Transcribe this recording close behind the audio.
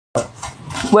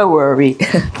Where were we?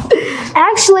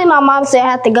 Actually, my mom said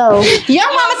I had to go.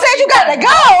 Your mama said you gotta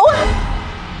go?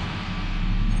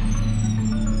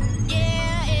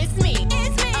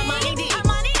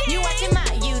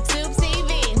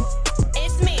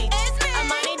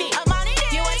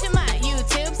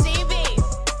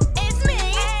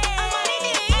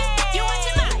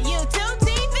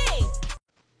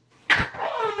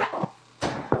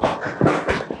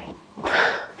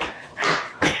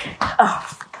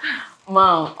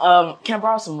 Mom, can I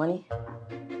borrow some money?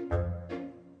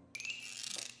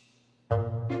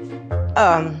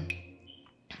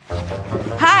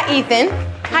 Hi, Ethan.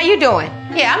 How you doing?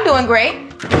 Yeah, I'm doing great.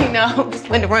 You know, just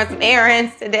went to run some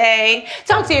errands today.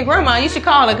 Talk to your grandma. You should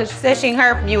call her because she said she ain't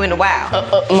heard from you in a while.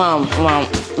 Mom,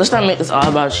 let's not make this all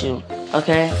about you,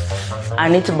 okay? I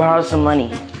need to borrow some money.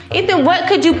 Ethan, what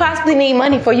could you possibly need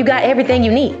money for? You got everything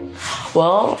you need.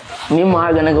 Well, me and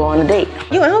Myah are gonna go on a date.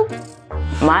 You and who?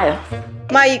 Myah.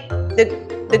 Myah,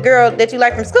 the girl that you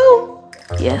like from school?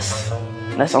 Yes,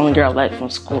 that's the only girl I like from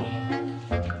school.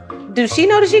 Does she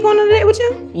know that she going on a date with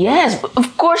you? Yes,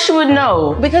 of course she would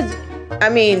know. Because, I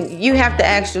mean, you have to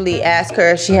actually ask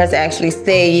her. She has to actually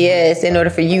say yes in order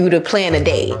for you to plan a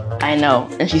date. I know,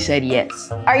 and she said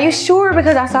yes. Are you sure?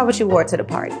 Because I saw what you wore to the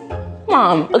party.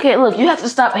 Mom, okay, look, you have to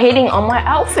stop hating on my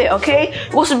outfit, okay? You're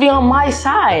supposed to be on my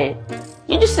side.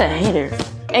 You just a hater.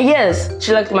 And yes,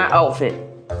 she liked my outfit.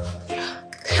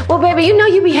 Well, baby, you know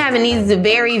you be having these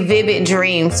very vivid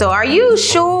dreams. So are you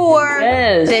sure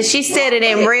that she said it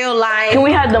in real life? Can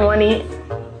we have the money?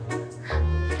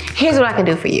 Here's what I can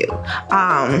do for you.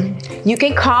 You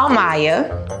can call Myah,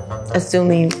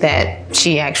 assuming that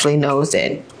she actually knows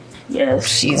that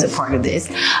she's a part of this.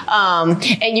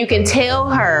 And you can tell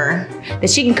her that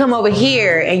she can come over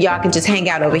here and y'all can just hang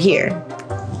out over here.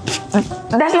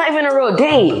 That's not even a real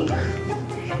date.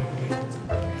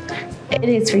 It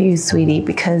is for you, sweetie,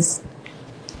 because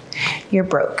you're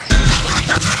broke.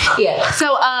 Yeah,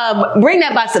 so bring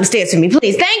that box upstairs for me,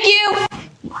 please. Thank you.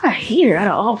 Why here, out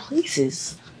of all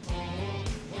places?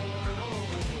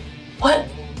 What?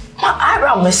 My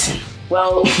eyebrow missing.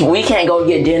 Well, we can't go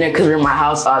get dinner because we're in my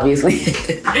house, obviously.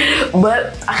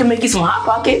 But I can make you some Hot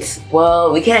Pockets.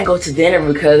 Well, we can't go to dinner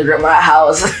because we're at my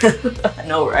house. I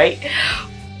know, right?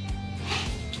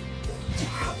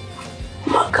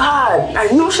 Oh my God, I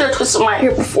knew I should have twisted my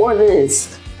hair before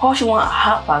this. Why would you want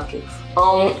Hot Pockets?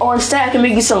 Or instead I can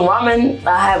make you some ramen.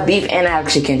 I have beef and I have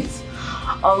chickens.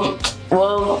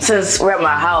 Well, since we're at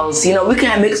my house, you know, we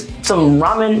can make some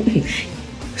ramen.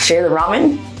 Share the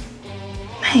ramen.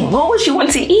 Man, what would you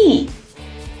want to eat?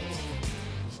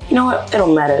 You know what, it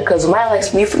don't matter, because Myah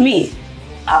likes me for me,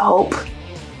 I hope.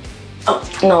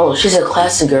 Oh, no, she's a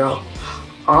classy girl.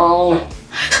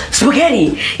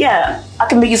 Spaghetti, yeah, I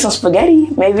can make you some spaghetti,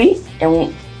 maybe,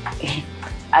 and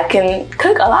I can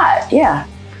cook a lot, yeah.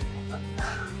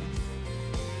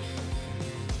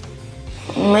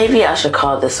 Maybe I should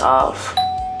call this off.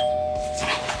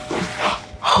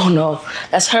 Oh no,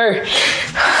 that's her.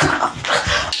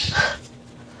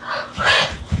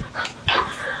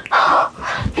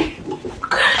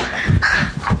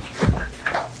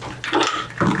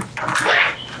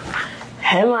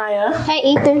 Hey Myah. Hey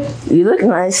Ethan. You look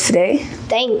nice today.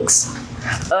 Thanks.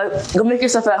 Go make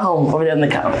yourself at home over there on the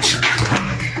couch.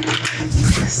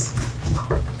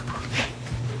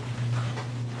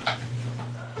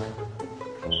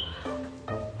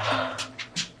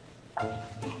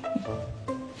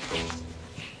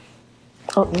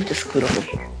 Oh, let me just scoot over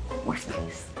here. More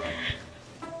space.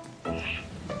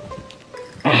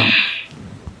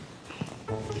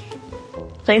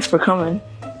 Thanks for coming.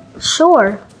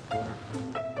 Sure.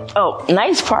 Oh,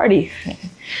 nice party.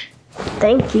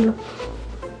 Thank you.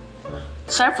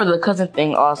 Sorry for the cousin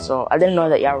thing also. I didn't know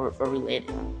that y'all were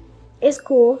related. It's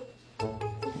cool.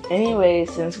 Anyway,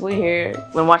 since we're here,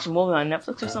 wanna watch a movie on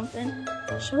Netflix or something?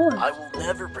 Sure. I will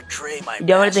never betray my Do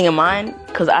you have anything in mind?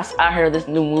 Because I heard this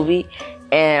new movie,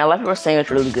 and a lot of people are saying it's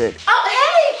really good. Oh,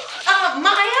 hey,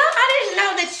 Myah, I didn't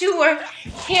know that you were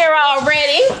here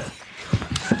already.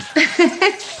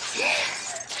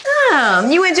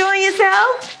 You enjoying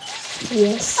yourself?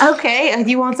 Yes. Okay,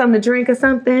 you want something to drink or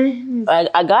something?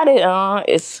 I got it.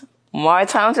 It's my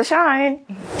time to shine.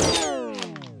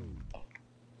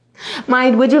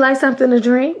 Myah, would you like something to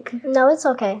drink? No, it's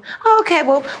okay. Okay,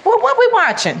 well, what we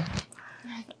watching?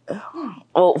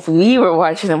 Well, we were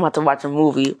watching. I'm about to watch a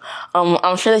movie.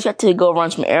 I'm sure that you have to go run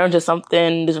some errands or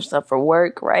something, do some stuff for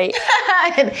work, right?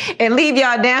 and leave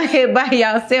y'all down here by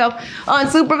yourself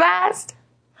unsupervised?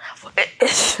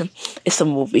 It's a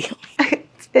movie.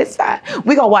 It's fine.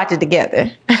 We're gonna watch it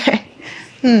together.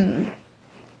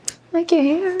 Like your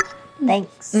hair.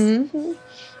 Thanks.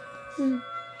 Mm-hmm.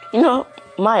 You know,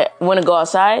 Myah, want to go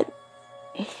outside?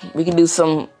 We can do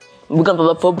some. We can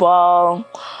play football,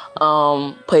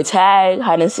 play tag,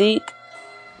 hide and seek.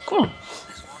 Come on.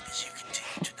 As long as you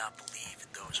continue to not believe in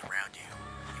those around you,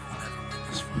 you will never win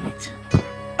this fight.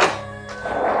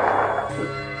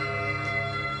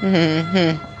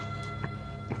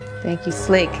 Think you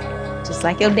slick, just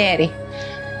like your daddy.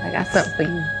 I got something for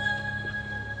you.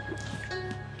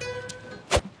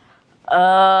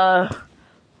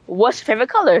 What's your favorite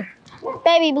color?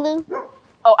 Baby blue.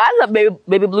 Oh, I love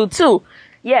baby blue too.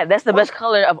 Yeah, that's the best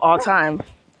color of all time.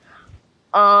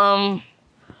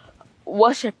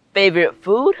 What's your favorite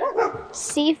food?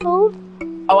 Seafood.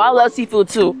 Oh, I love seafood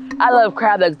too. I love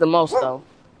crab legs the most though.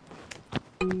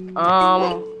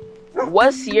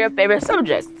 What's your favorite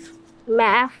subject?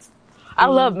 Math. I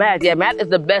love math. Yeah, math is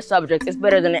the best subject. It's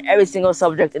better than every single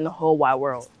subject in the whole wide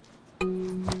world.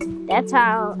 That's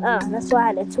why I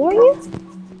had to tour you?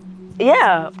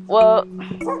 Yeah, well,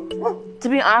 to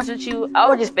be honest with you, I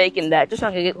was just faking that just so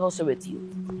I could get closer with you.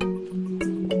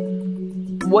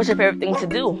 What's your favorite thing to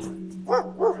do?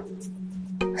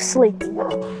 Sleeping.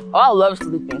 Oh, I love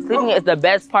sleeping. Sleeping is the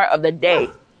best part of the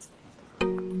day.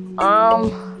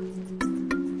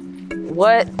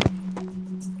 What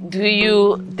do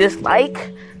you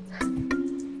dislike?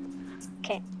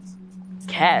 Cats.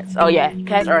 Cats. Oh yeah,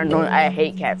 cats are annoying. I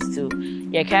hate cats too.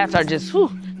 Yeah, cats are just,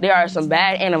 whew, they are some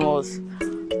bad animals.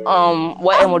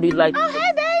 What animal do you like? Oh,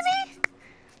 hey, baby.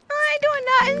 I ain't doing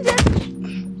nothing.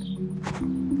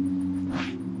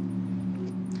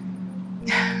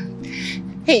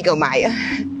 Here you go, Myah.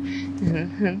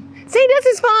 See, this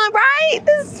is fun, right?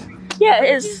 Yeah,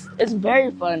 it's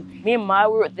very fun. Me and Myah,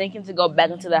 we were thinking to go back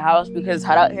into the house because it's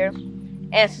hot out here.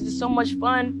 And since it's so much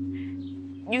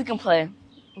fun, you can play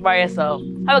by yourself.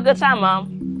 Have a good time,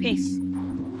 Mom. Peace.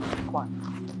 Come on.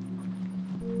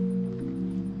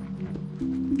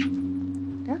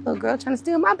 That little girl trying to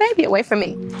steal my baby away from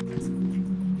me.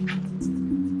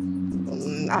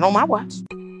 Not on my watch.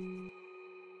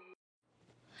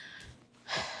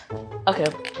 Okay,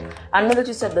 I know that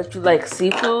you said that you like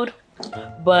seafood,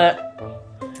 but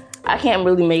I can't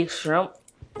really make shrimp.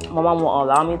 My mom won't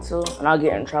allow me to, and I'll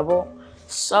get in trouble.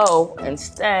 So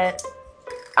instead,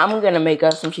 I'm gonna make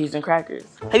us some cheese and crackers.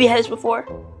 Have you had this before?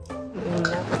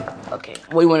 No. Okay,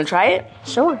 well, you wanna try it?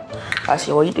 Sure. I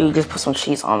see what you do. You just put some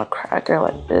cheese on the cracker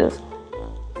like this.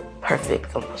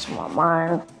 Perfect. I'm gonna put some on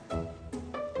mine.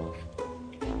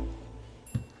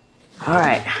 All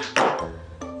right.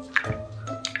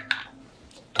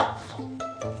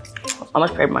 I'm gonna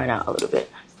spread mine out a little bit.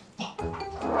 Is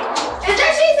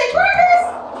there cheese and crackers?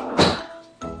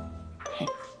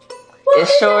 It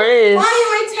sure is. Why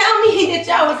you ain't tell me that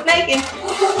y'all was making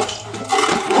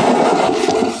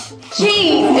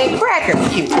cheese and crackers?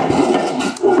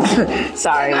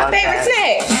 Sorry My about favorite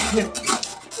that. snack.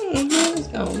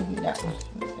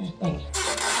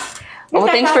 Well,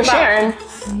 thanks for sharing.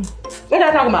 What are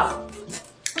I talking about?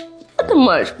 Nothing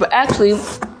much, but actually,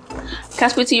 can I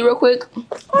speak to you real quick?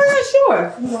 Oh, yeah, sure.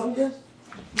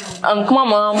 Come on,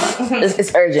 Mom.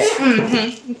 It's urgent.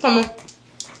 Come on.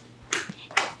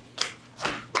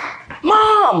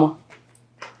 Mom!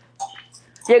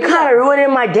 You're kind of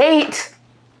ruining my date.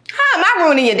 How am I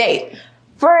ruining your date?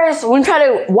 First, when we try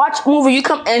to watch a movie, you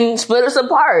come and split us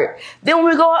apart. Then when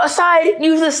we go outside,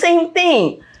 you do the same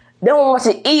thing. Then when we want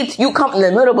to eat, you come in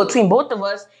the middle between both of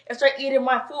us and start eating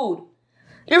my food.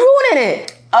 You're ruining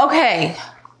it. Okay.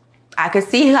 I can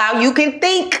see how you can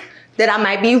think that I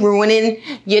might be ruining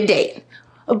your date.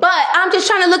 But I'm just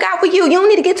trying to look out for you. You don't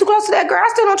need to get too close to that girl. I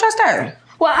still don't trust her.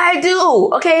 Well, I do.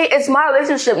 Okay, it's my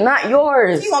relationship, not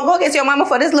yours. You gonna go against your mama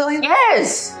for this little?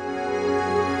 Yes.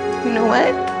 You know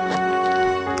what?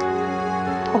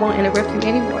 I won't interrupt you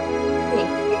anymore.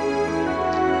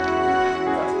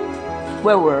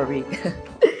 Where were we?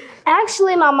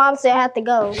 Actually, my mom said I had to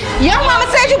go. Your mama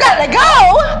said you gotta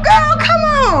go? Girl, come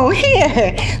on.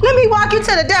 Here, let me walk you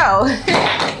to the door.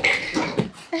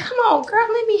 Come on, girl,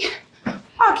 let me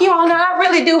walk you on. I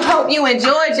really do hope you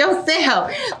enjoyed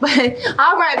yourself. But,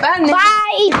 all right, bye now.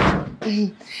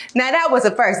 Bye. Now, that was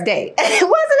a first date,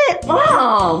 wasn't it?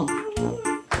 Mom.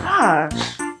 Gosh.